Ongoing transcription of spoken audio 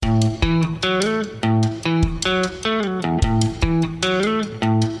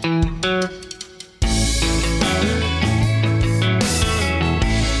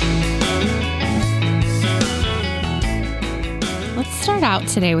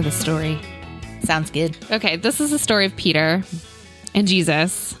today with a story. Sounds good. Okay, this is the story of Peter and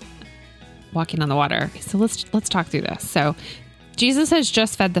Jesus walking on the water. So let's talk through this. So Jesus has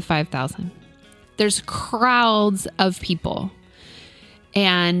just fed the 5,000. There's crowds of people.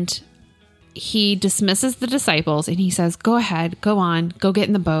 And he dismisses the disciples and he says, go ahead, go on, go get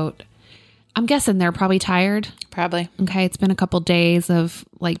in the boat. I'm guessing they're probably tired. Probably. Okay. It's been a couple days of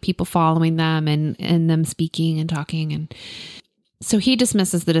like people following them and them speaking and talking. And so he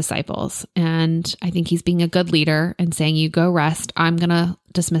dismisses the disciples. And I think he's being a good leader and saying, you go rest. I'm going to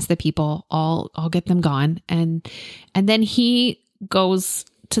dismiss the people. I'll get them gone. And then he goes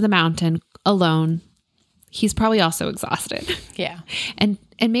to the mountain alone. He's probably also exhausted. Yeah. And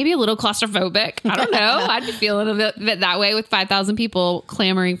maybe a little claustrophobic. I don't know. I'd be feeling a bit that way with 5,000 people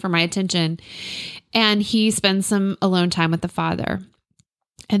clamoring for my attention. And he spends some alone time with the Father.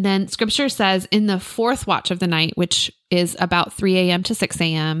 And then scripture says in the fourth watch of the night, which is about 3 a.m. to 6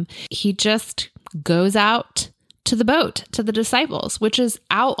 a.m., he just goes out to the boat, to the disciples, which is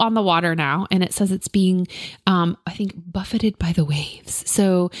out on the water now. And it says it's being, I think, buffeted by the waves.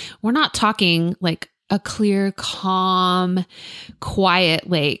 So we're not talking like a clear, calm, quiet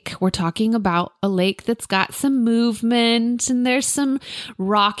lake. We're talking about a lake that's got some movement and there's some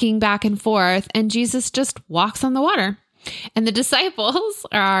rocking back and forth. And Jesus just walks on the water. And the disciples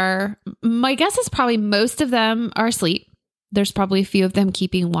are, my guess is probably most of them are asleep. There's probably a few of them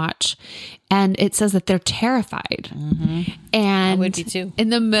keeping watch. And it says that they're terrified. Mm-hmm. And I would be too.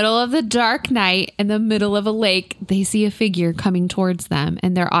 In the middle of the dark night, in the middle of a lake, they see a figure coming towards them.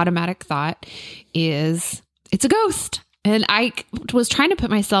 And their automatic thought is, it's a ghost. And I was trying to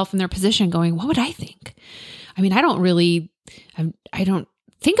put myself in their position going, what would I think? I mean, I don't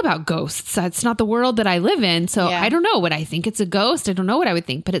think about ghosts. That's not the world that I live in. So yeah. I don't know what I think. It's a ghost. I don't know what I would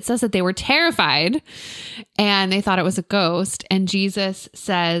think, but it says that they were terrified and they thought it was a ghost. And Jesus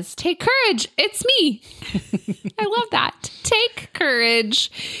says, take courage. It's me. I love that. Take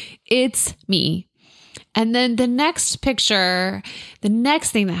courage. It's me. And then the next picture, the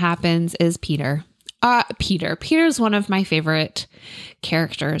next thing that happens is Peter. Peter's one of my favorite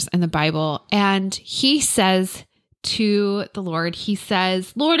characters in the Bible. And he says to the Lord, he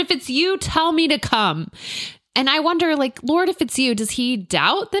says, Lord, if it's you, tell me to come. And I wonder, like, Lord, if it's you, does he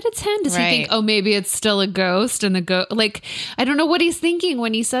doubt that it's him? Does he think, oh, maybe it's still a ghost and like, I don't know what he's thinking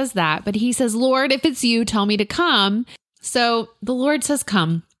when he says that, but he says, Lord, if it's you, tell me to come. So the Lord says,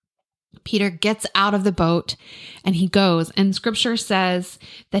 come. Peter gets out of the boat and he goes, and scripture says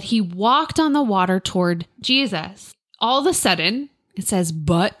that he walked on the water toward Jesus. All of a sudden, it says,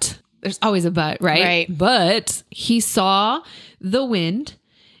 but there's always a but, right? Right. But he saw the wind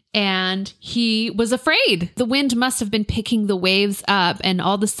and he was afraid. The wind must have been picking the waves up, and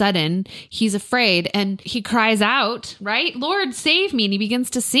all of a sudden he's afraid and he cries out, right? Lord, save me. And he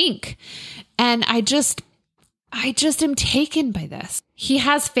begins to sink. And I just am taken by this. He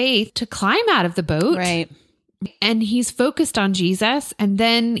has faith to climb out of the boat. Right. And he's focused on Jesus, and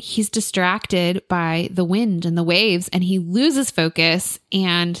then he's distracted by the wind and the waves, and he loses focus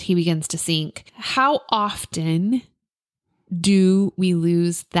and he begins to sink. How often do we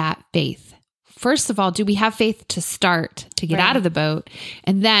lose that faith? First of all, do we have faith to start, to get out of the boat?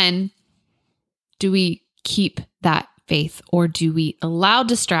 And then do we keep that faith, or do we allow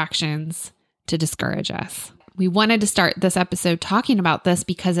distractions to discourage us? We wanted to start this episode talking about this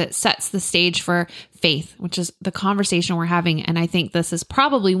because it sets the stage for faith, which is the conversation we're having. And I think this is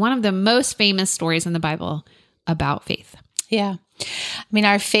probably one of the most famous stories in the Bible about faith. Yeah. I mean,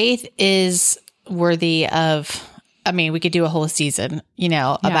 our faith is worthy of, we could do a whole season,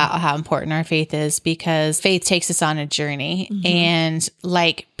 about how important our faith is, because faith takes us on a journey. Mm-hmm. And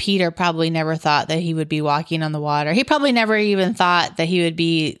like Peter probably never thought that he would be walking on the water. He probably never even thought that he would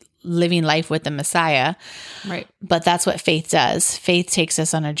be living life with the Messiah. Right. But that's what faith does. Faith takes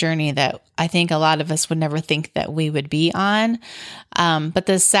us on a journey that I think a lot of us would never think that we would be on. But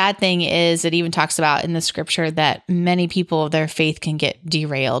the sad thing is, it even talks about in the scripture that many people, their faith can get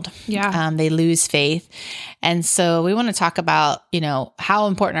derailed. Yeah. They lose faith. And so we want to talk about, how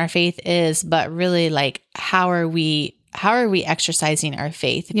important our faith is, but really like, how are we exercising our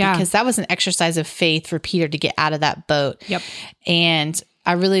faith? Yeah. Because that was an exercise of faith for Peter to get out of that boat. Yep. And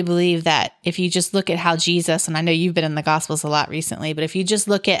I really believe that if you just look at how Jesus, and I know you've been in the Gospels a lot recently, but if you just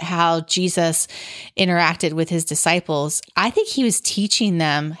look at how Jesus interacted with his disciples, I think he was teaching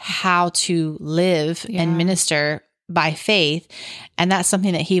them how to live and minister by faith. And that's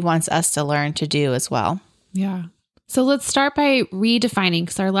something that he wants us to learn to do as well. Yeah. So let's start by redefining,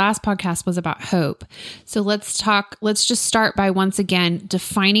 because our last podcast was about hope. So let's just start by once again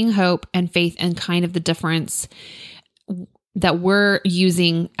defining hope and faith and kind of the difference. that we're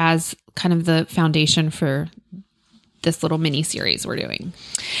using as kind of the foundation for this little mini series we're doing?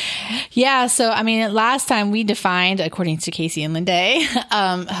 Yeah. So, I mean, last time we defined, according to Casey and Linday,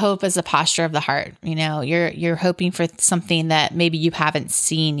 hope as a posture of the heart. You know, you're hoping for something that maybe you haven't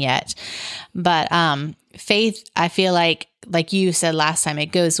seen yet. But faith, I feel like you said last time,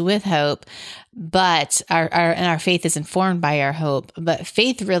 it goes with hope, but our faith is informed by our hope. But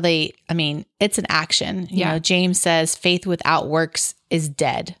faith really, I mean, it's an action. You know, James says faith without works is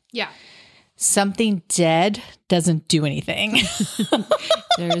dead. Yeah. Something dead doesn't do anything.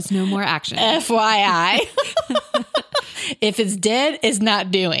 There is no more action. FYI. If it's dead, it's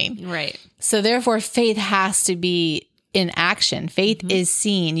not doing. Right. So therefore, faith has to be in action. Faith is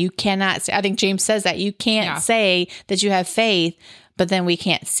seen. You cannot say, I think James says that you can't say that you have faith, but then we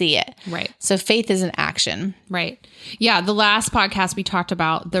can't see it. Right. So faith is an action. Right. Yeah. The last podcast, we talked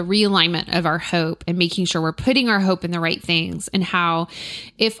about the realignment of our hope and making sure we're putting our hope in the right things, and how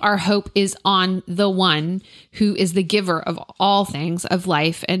if our hope is on the one who is the giver of all things of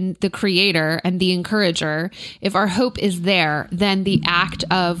life and the creator and the encourager, if our hope is there, then the act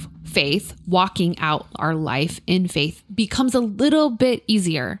of faith, walking out our life in faith, becomes a little bit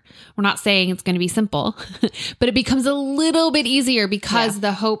easier. We're not saying it's going to be simple, but it becomes a little bit easier because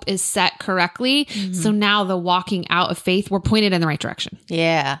the hope is set correctly. So now the walking out of faith, we're pointed in the right direction.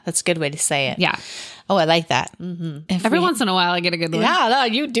 Yeah, that's a good way to say it. Yeah. Oh, I like that. Every once in a while, I get a good one. Yeah, no,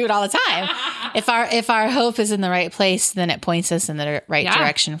 you do it all the time. If our hope is in the right place, then it points us in the right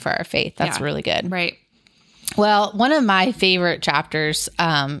direction for our faith. That's really good. Right. Well, one of my favorite chapters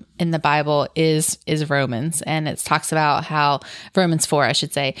in the Bible is Romans, and it talks about how Romans 4, I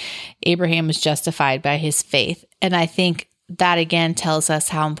should say, Abraham was justified by his faith. And I think that again tells us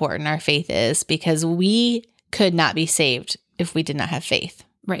how important our faith is, because we could not be saved if we did not have faith.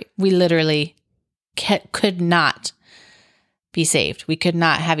 Right. We literally could not be saved. We could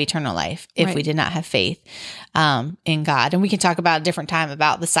not have eternal life if we did not have faith in God. And we can talk about a different time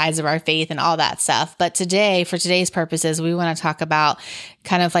about the size of our faith and all that stuff. But today, for today's purposes, we want to talk about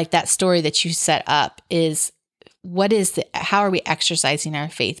kind of like that story that you set up is how are we exercising our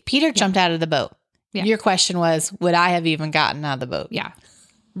faith? Peter jumped out of the boat. Yeah. Your question was, would I have even gotten out of the boat? Yeah.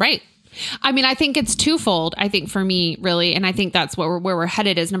 Right. I mean, I think it's twofold, I think for me, really. And I think that's where we're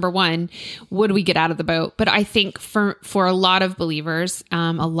headed is, number one, would we get out of the boat? But I think for a lot of believers,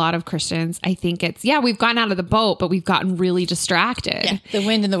 a lot of Christians, I think it's, we've gotten out of the boat, but we've gotten really distracted. Yeah, the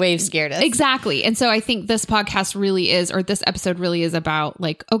wind and the waves scared us. Exactly. And so I think this podcast really is, or this episode really is about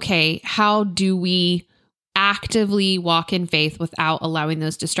like, okay, how do we actively walk in faith without allowing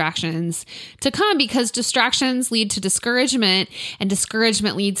those distractions to come? Because distractions lead to discouragement, and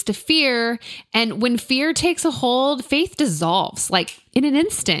discouragement leads to fear. And when fear takes a hold, faith dissolves like in an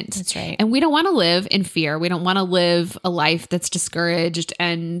instant. That's right. And we don't want to live in fear. We don't want to live a life that's discouraged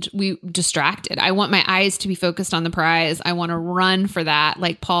and distracted. I want my eyes to be focused on the prize. I want to run for that.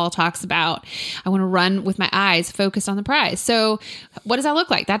 Like Paul talks about, I want to run with my eyes focused on the prize. So what does that look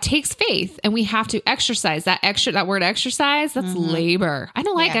like? That takes faith, and we have to exercise that word exercise. That's labor. I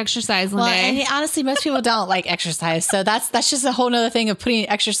don't like exercise. Well, and honestly, most people don't like exercise. So that's just a whole nother thing of putting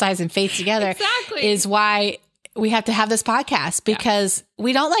exercise and faith together. Exactly. Is why we have to have this podcast, because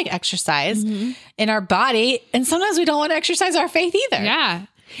we don't like exercise in our body. And sometimes we don't want to exercise our faith either. Yeah.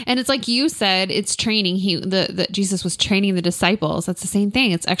 And it's like you said, it's training. Jesus was training the disciples. That's the same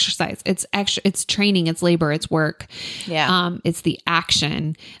thing. It's exercise. It's training. It's labor. It's work. Yeah. It's the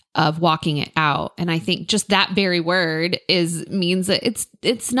action of walking it out. And I think just that very word means that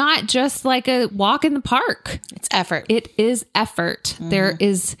it's not just like a walk in the park. It's effort. It is effort. There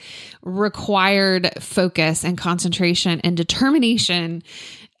is required focus and concentration and determination.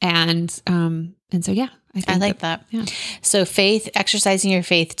 And so, yeah. I like that. Yeah. So exercising your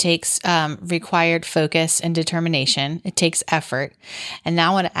faith takes required focus and determination. It takes effort. And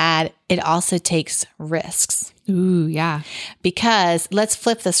now I want to add, it also takes risks. Ooh, yeah. Because let's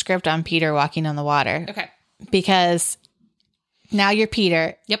flip the script on Peter walking on the water. Okay. Because now you're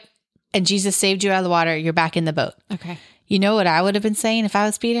Peter. Yep. And Jesus saved you out of the water. You're back in the boat. Okay. You know what I would have been saying if I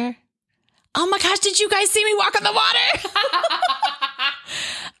was Peter? Oh my gosh, did you guys see me walk on the water?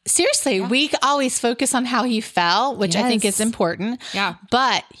 Seriously, we always focus on how he fell, which I think is important. Yeah.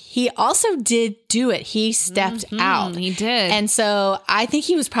 But he also did do it. He stepped out. He did. And so I think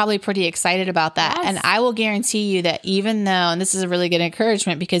he was probably pretty excited about that. Yes. And I will guarantee you that even though, and this is a really good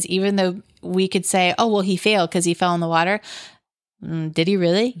encouragement, because even though we could say, oh, well, he failed because he fell in the water. Did he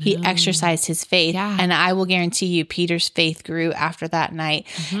really? No. He exercised his faith. Yeah. And I will guarantee you Peter's faith grew after that night.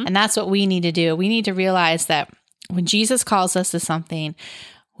 And that's what we need to do. We need to realize that when Jesus calls us to something,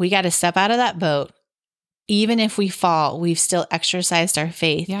 we got to step out of that boat, even if we fall, we've still exercised our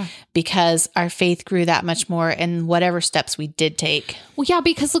faith because our faith grew that much more in whatever steps we did take. Well, yeah,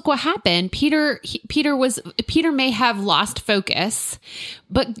 because look what happened. Peter may have lost focus,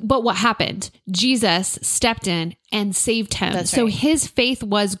 but what happened? Jesus stepped in and saved him. That's so right. his faith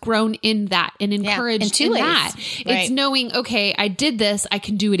was grown in that and encouraged in that. Right. It's knowing, okay, I did this, I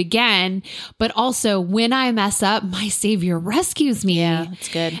can do it again. But also when I mess up, my Savior rescues me. Yeah, that's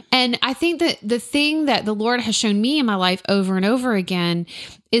good. And I think that the thing that the Lord has shown me in my life over and over again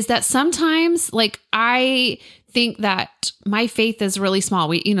is that sometimes, like, I think that my faith is really small.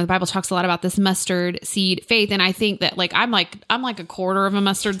 The Bible talks a lot about this mustard seed faith. And I think that I'm like a quarter of a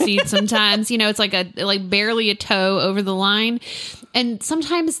mustard seed sometimes, it's like barely a toe over the line. And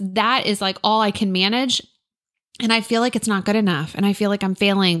sometimes that is like all I can manage. And I feel like it's not good enough. And I feel like I'm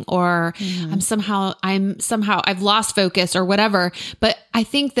failing or I've lost focus or whatever. But I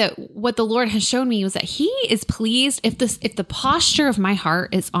think that what the Lord has shown me was that he is pleased if the posture of my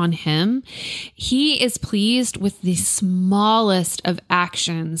heart is on him, he is pleased with the smallest of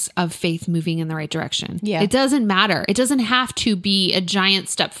actions of faith moving in the right direction. Yeah. It doesn't matter. It doesn't have to be a giant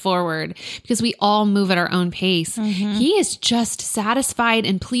step forward because we all move at our own pace. Mm-hmm. He is just satisfied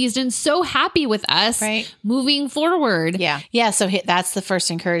and pleased and so happy with us moving forward. Yeah. Yeah. So that's the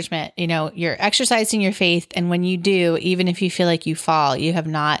first encouragement. You're exercising your faith. And when you do, even if you feel like you fall, you have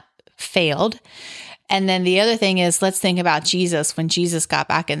not failed. And then the other thing is, let's think about Jesus when Jesus got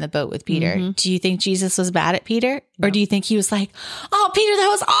back in the boat with Peter. Mm-hmm. Do you think Jesus was mad at Peter? No. Or do you think he was like, oh, Peter, that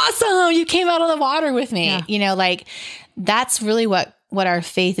was awesome. You came out of the water with me. Yeah. That's really what our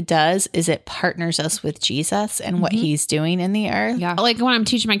faith does is it partners us with Jesus and what he's doing in the earth. Yeah. Like when I'm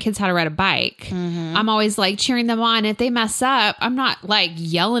teaching my kids how to ride a bike, I'm always like cheering them on. If they mess up, I'm not like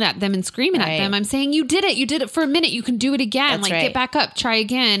yelling at them and screaming at them. I'm saying, you did it. You did it for a minute. You can do it again. That's get back up, try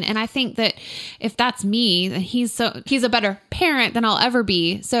again. And I think that if that's me, then he's a better parent than I'll ever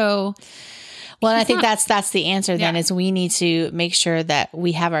be. So well, and I think that's the answer then is we need to make sure that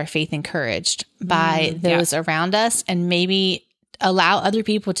we have our faith encouraged by those around us and maybe allow other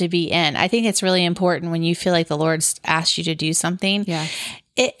people to be in. I think it's really important when you feel like the Lord's asked you to do something. Yeah.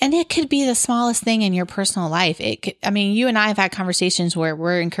 It could be the smallest thing in your personal life. You and I have had conversations where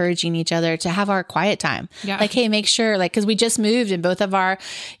we're encouraging each other to have our quiet time. Yeah. Like, hey, make sure, because we just moved and both of our,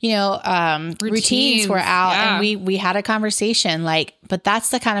 routines were out and we had a conversation, but that's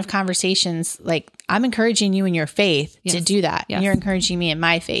the kind of conversations, I'm encouraging you in your faith to do that. Yes. And you're encouraging me in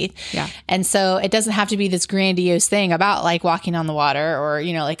my faith. Yeah. And so it doesn't have to be this grandiose thing about walking on the water or,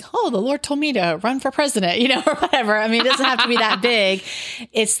 oh, the Lord told me to run for president, or whatever. It doesn't have to be that big.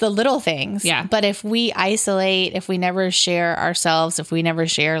 It's the little things. Yeah. But if we isolate, if we never share ourselves, if we never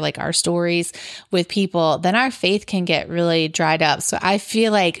share our stories with people, then our faith can get really dried up. So I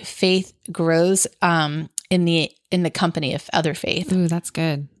feel like faith grows in the company of other faith. Ooh, that's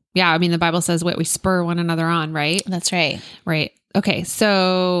good. Yeah. The Bible says we spur one another on, right? That's right. Right. Okay.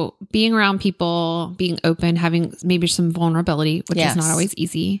 So being around people, being open, having maybe some vulnerability, which is not always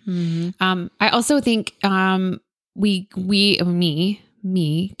easy. Mm-hmm. I also think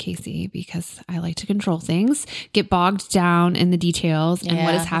me, Casey, because I like to control things, get bogged down in the details and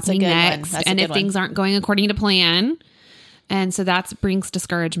what is happening next. And if things aren't going according to plan. And so that brings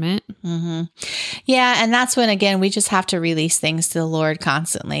discouragement. Mm-hmm. Yeah. And that's when, again, we just have to release things to the Lord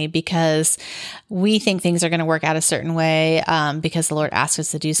constantly because we think things are going to work out a certain way because the Lord asked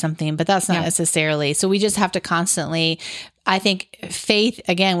us to do something, but that's not necessarily. So we just have to constantly, I think faith,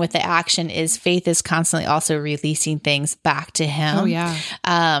 again, with the action faith is constantly also releasing things back to him. Oh,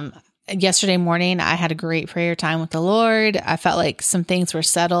 yeah. Yesterday morning, I had a great prayer time with the Lord. I felt like some things were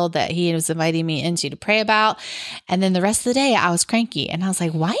settled that he was inviting me into to pray about. And then the rest of the day, I was cranky. And I was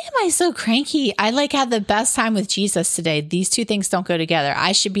like, why am I so cranky? I had the best time with Jesus today. These two things don't go together.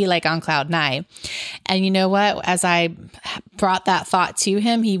 I should be on cloud nine. And you know what? As I brought that thought to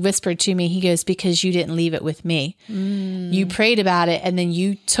him, he whispered to me, he goes, because you didn't leave it with me. You prayed about it and then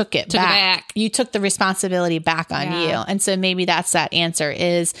you took it back. You took the responsibility back on you. And so maybe that's that answer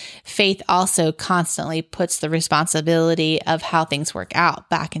is faith also constantly puts the responsibility of how things work out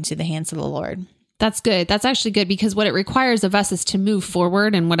back into the hands of the Lord. That's good. That's actually good because what it requires of us is to move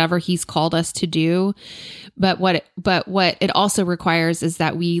forward in whatever he's called us to do. But what it also requires is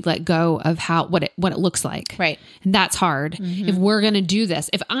that we let go of what it looks like. Right. And that's hard. Mm-hmm. If we're going to do this,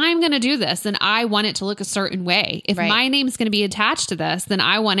 if I'm going to do this, then I want it to look a certain way. If my name is going to be attached to this, then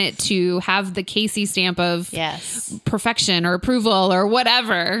I want it to have the Casey stamp of perfection or approval or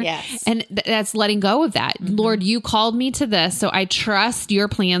whatever. Yes. And that's letting go of that. Mm-hmm. Lord, you called me to this. So I trust your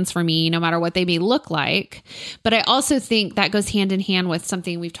plans for me, no matter what they may look look like. But I also think that goes hand in hand with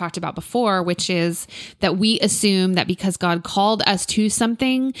something we've talked about before, which is that we assume that because God called us to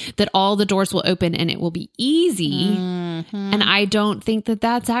something, that all the doors will open and it will be easy. Mm-hmm. And I don't think that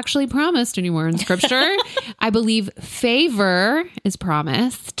that's actually promised anywhere in Scripture. I believe favor is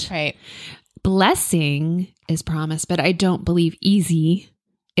promised. Right. Blessing is promised, but I don't believe easy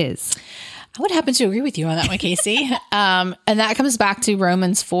is. I would happen to agree with you on that one, Casey. And that comes back to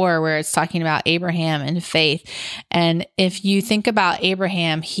Romans 4, where it's talking about Abraham and faith. And if you think about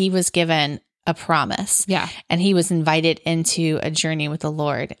Abraham, he was given a promise. Yeah. And he was invited into a journey with the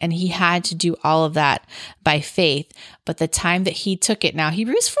Lord. And he had to do all of that by faith. But the time that he took it, now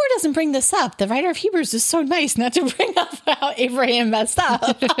Hebrews 4 doesn't bring this up. The writer of Hebrews is so nice not to bring up how Abraham messed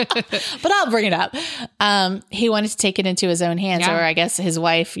up, but I'll bring it up. He wanted to take it into his own hands, or I guess his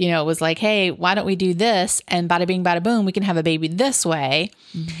wife, was like, hey, why don't we do this? And bada bing, bada boom, we can have a baby this way.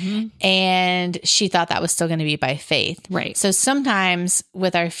 Mm-hmm. And she thought that was still going to be by faith. Right. So sometimes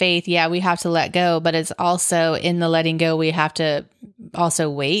with our faith, we have to let go, but it's also in the letting go, we have to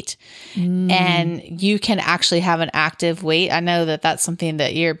also wait. And you can actually have an active wait. I know that that's something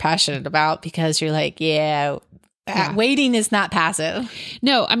that you're passionate about, because you're like, waiting is not passive.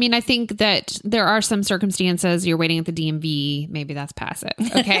 No, I mean, I think that there are some circumstances you're waiting at the DMV. Maybe that's passive.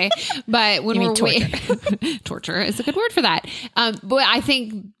 Okay. But when we're waiting, torture is a good word for that. But I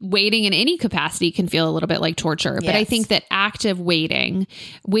think waiting in any capacity can feel a little bit like torture. Yes. But I think that active waiting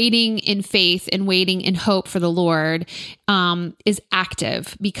in faith and waiting in hope for the Lord, is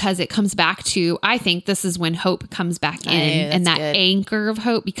active, because it comes back to, I think this is when hope comes back in, and that anchor of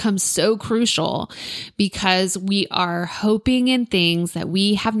hope becomes so crucial, because we are hoping in things that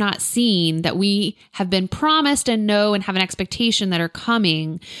we have not seen, that we have been promised and know and have an expectation that are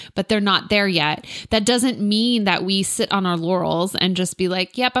coming, but they're not there yet. That doesn't mean that we sit on our laurels and just be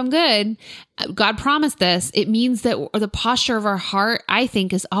like, yep, I'm good. God promised this. It means that the posture of our heart, I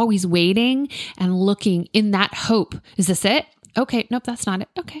think, is always waiting and looking in that hope. Is this it? Okay, nope, that's not it.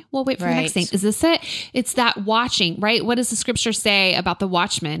 Okay, we'll wait for the next thing. Is this it? It's that watching, right? What does the Scripture say about the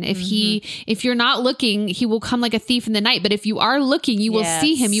watchman? If you're not looking, he will come like a thief in the night. But if you are looking, you will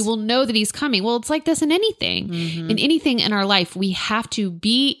see him. You will know that he's coming. Well, it's like this in anything. In anything in our life, we have to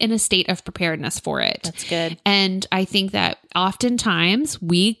be in a state of preparedness for it. That's good. And I think that oftentimes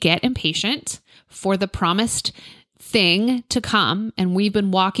we get impatient for the promised thing to come, and we've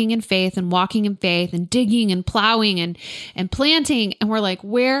been walking in faith and digging and plowing and planting, and we're like,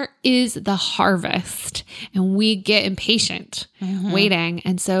 where is the harvest? And we get impatient waiting,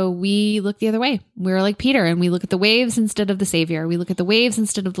 and so we look the other way. We're like Peter, and we look at the waves instead of the Savior. We look at the waves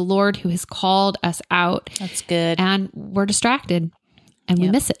instead of the Lord who has called us out. That's good. And we're distracted, and we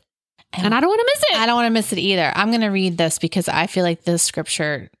miss it. And I don't want to miss it. I don't want to miss it either. I'm going to read this because I feel like this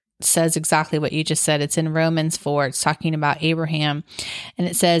scripture says exactly what you just said. It's in Romans 4. It's talking about Abraham. And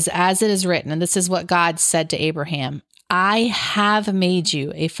it says, as it is written, and this is what God said to Abraham, I have made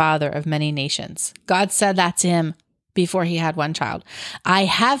you a father of many nations. God said that to him before he had one child. I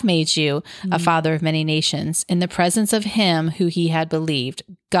have made you a father of many nations in the presence of him who he had believed,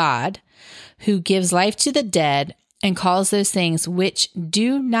 God, who gives life to the dead and calls those things which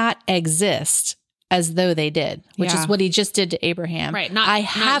do not exist as though they did, which is what he just did to Abraham. Right. I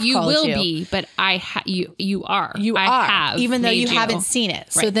have you called will you. Be, but you are. You I are, have even though you haven't seen it.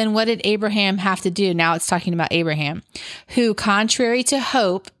 Right. So then what did Abraham have to do? Now it's talking about Abraham, who contrary to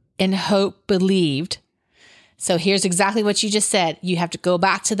hope, in hope believed. So here's exactly what you just said. You have to go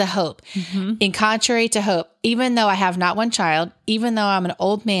back to the hope. In contrary to hope, even though I have not one child, even though I'm an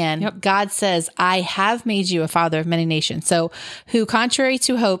old man, God says, I have made you a father of many nations. So who contrary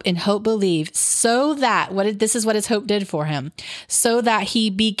to hope, in hope believed, so that, this is what his hope did for him, so that he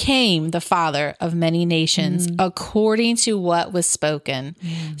became the father of many nations, according to what was spoken.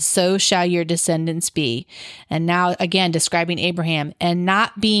 So shall your descendants be. And now again, describing Abraham, and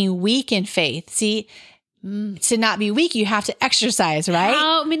not being weak in faith. See, to not be weak, you have to exercise, right?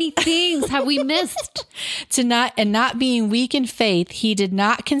 How many things have we missed? Not being weak in faith, he did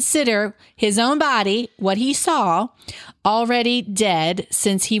not consider his own body, what he saw, already dead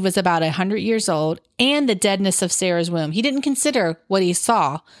since he was about 100 years old, and the deadness of Sarah's womb. He didn't consider what he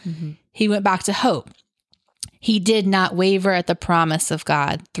saw. He went back to hope. He did not waver at the promise of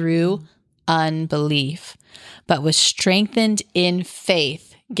God through unbelief, but was strengthened in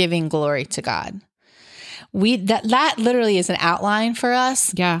faith, giving glory to God. That literally is an outline for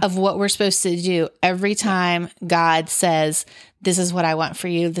us of what we're supposed to do every time God says, this is what I want for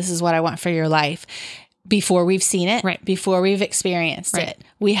you. This is what I want for your life. Before we've seen it, before we've experienced it,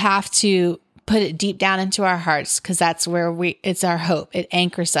 we have to put it deep down into our hearts, because that's where it's our hope. It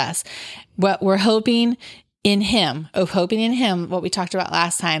anchors us. what we're hoping in him, what we talked about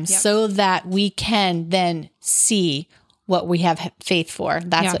last time, so that we can then see what we have faith for.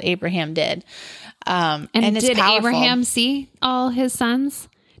 That's what Abraham did. And did Abraham see all his sons?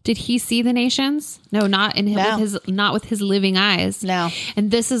 Did he see the nations? No, not with his living eyes. No.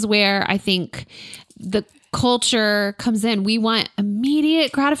 And this is where I think the culture comes in. We want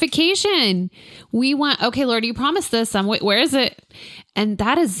immediate gratification. We want, okay, Lord, you promised this. Where is it? And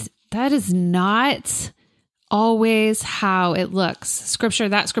that is not always how it looks.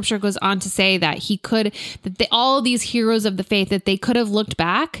 That scripture goes on to say that all these heroes of the faith, that they could have looked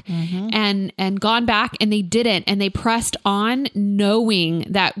back and gone back, and they didn't. And they pressed on knowing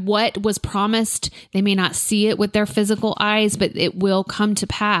that what was promised, they may not see it with their physical eyes, but it will come to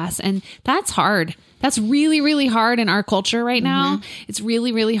pass. And that's hard. That's really, really hard in our culture right now. It's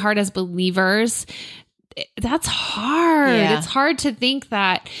really, really hard as believers. That's hard. Yeah. It's hard to think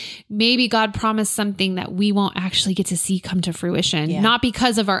that maybe God promised something that we won't actually get to see come to fruition, not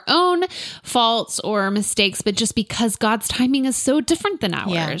because of our own faults or mistakes, but just because God's timing is so different than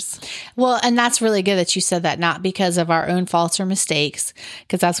ours. Yeah. Well, and that's really good that you said that, not because of our own faults or mistakes,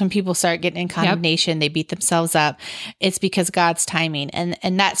 because that's when people start getting in condemnation. They beat themselves up. It's because God's timing.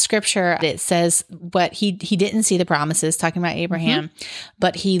 And that scripture, it says what he didn't see the promises, talking about Abraham,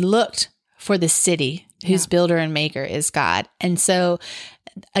 but he looked for the city whose builder and maker is God. And so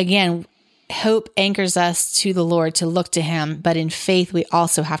again, hope anchors us to the Lord to look to him, but in faith, we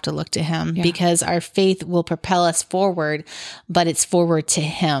also have to look to him because our faith will propel us forward, but it's forward to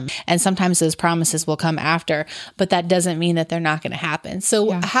him. And sometimes those promises will come after, but that doesn't mean that they're not going to happen.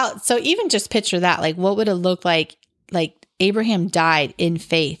 So so even just picture that, like, what would it look like Abraham died in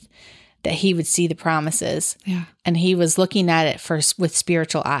faith, that he would see the promises. Yeah. And he was looking at it first with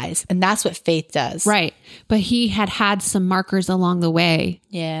spiritual eyes. And that's what faith does. Right. But he had some markers along the way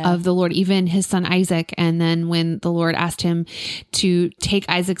of the Lord, even his son Isaac. And then when the Lord asked him to take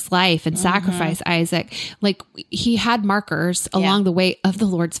Isaac's life and sacrifice Isaac, like, he had markers along the way of the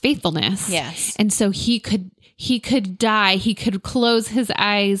Lord's faithfulness. Yes. And so he could die. He could close his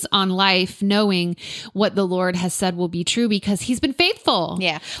eyes on life, knowing what the Lord has said will be true because he's been faithful.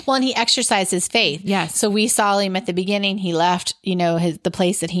 Yeah. Well, and he exercised his faith. Yes. So we saw him at the beginning. He left, the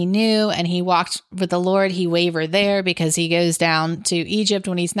place that he knew, and he walked with the Lord. He wavered there because he goes down to Egypt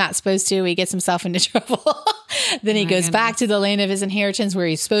when he's not supposed to. He gets himself into trouble. Then he goes back to the land of his inheritance where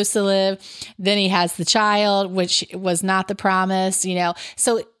he's supposed to live. Then he has the child, which was not the promise,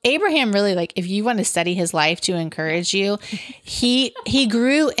 So Abraham really, like, if you want to study his life to encourage you, he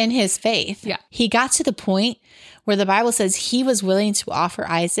grew in his faith. Yeah. He got to the point where the Bible says he was willing to offer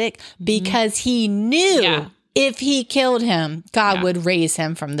Isaac because he knew if he killed him, God would raise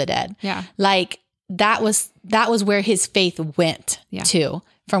him from the dead. Yeah. Like, that was where his faith went to,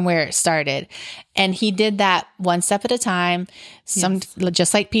 from where it started. And he did that one step at a time.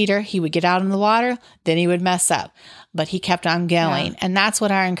 Just like Peter, he would get out in the water, then he would mess up, but he kept on going. And that's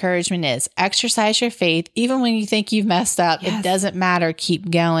what our encouragement is. Exercise your faith. Even when you think you've messed up, it doesn't matter.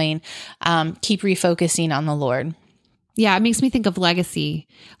 Keep going. Keep refocusing on the Lord. Yeah, it makes me think of legacy.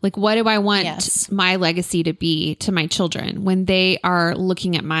 Like, what do I want my legacy to be to my children when they are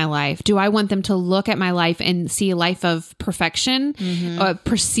looking at my life? Do I want them to look at my life and see a life of perfection,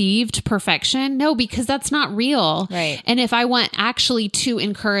 perceived perfection? No, because that's not real. Right. And if I want actually to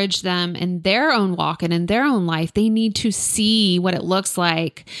encourage them in their own walk and in their own life, they need to see what it looks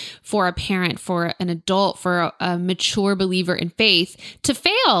like for a parent, for an adult, for a mature believer in faith to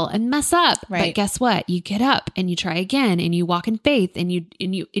fail and mess up. Right. But guess what? You get up and you try again. And you walk in faith and you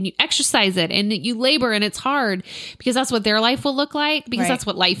exercise it and you labor, and it's hard because that's what their life will look like, because that's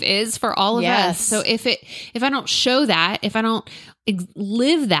what life is for all of us. So if I don't show that, if I don't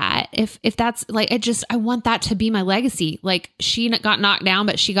live that, if that's like, I want that to be my legacy. Like, she got knocked down,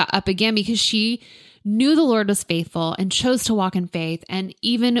 but she got up again because she knew the Lord was faithful and chose to walk in faith, and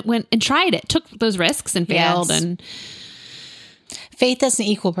even went and tried it, took those risks and failed. And faith doesn't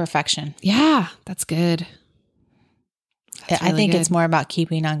equal perfection. Yeah, that's good. I think it's more about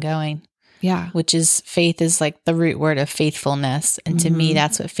keeping on going. Yeah. Which is, faith is like the root word of faithfulness. And to me,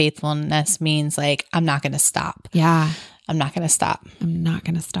 that's what faithfulness means. Like, I'm not going to stop. Yeah. I'm not going to stop. I'm not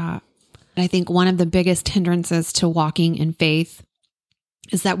going to stop. And I think one of the biggest hindrances to walking in faith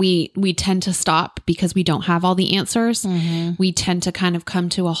is that we tend to stop because we don't have all the answers. We tend to kind of come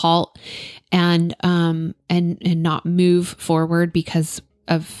to a halt and not move forward because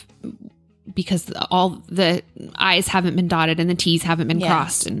all the I's haven't been dotted and the T's haven't been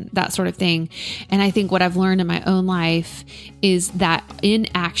crossed and that sort of thing. And I think what I've learned in my own life is that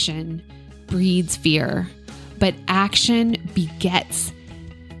inaction breeds fear, but action begets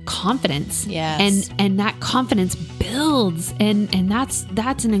confidence. Yes. And that confidence builds, and that's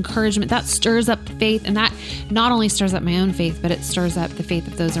an encouragement that stirs up faith, and that not only stirs up my own faith, but it stirs up the faith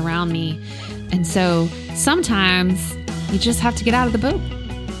of those around me. And so sometimes you just have to get out of the boat.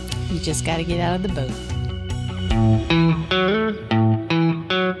 You just got to get out of the boat.